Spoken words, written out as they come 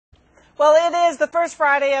Well, it is the first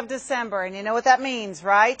Friday of December, and you know what that means,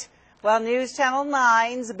 right? Well, News Channel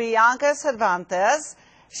 9's Bianca Cervantes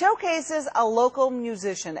showcases a local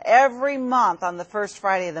musician every month on the first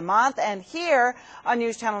Friday of the month. And here on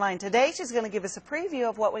News Channel 9 today, she's going to give us a preview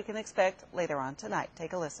of what we can expect later on tonight.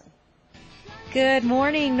 Take a listen. Good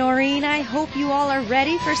morning, Noreen. I hope you all are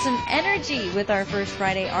ready for some energy with our First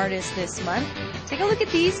Friday artist this month. Take a look at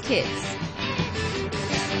these kids.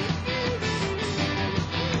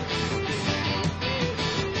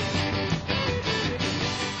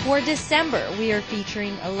 For December, we are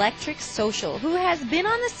featuring Electric Social, who has been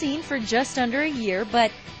on the scene for just under a year,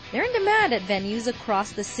 but they're in demand at venues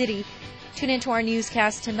across the city. Tune into our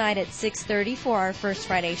newscast tonight at 6:30 for our First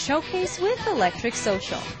Friday showcase with Electric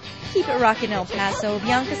Social. Keep it rockin' El Paso.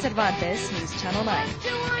 Bianca Cervantes, News Channel 9.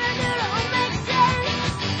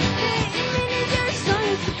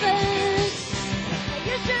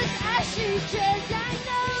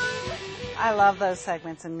 I love those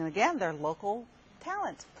segments, and again, they're local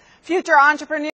talent. Future entrepreneurs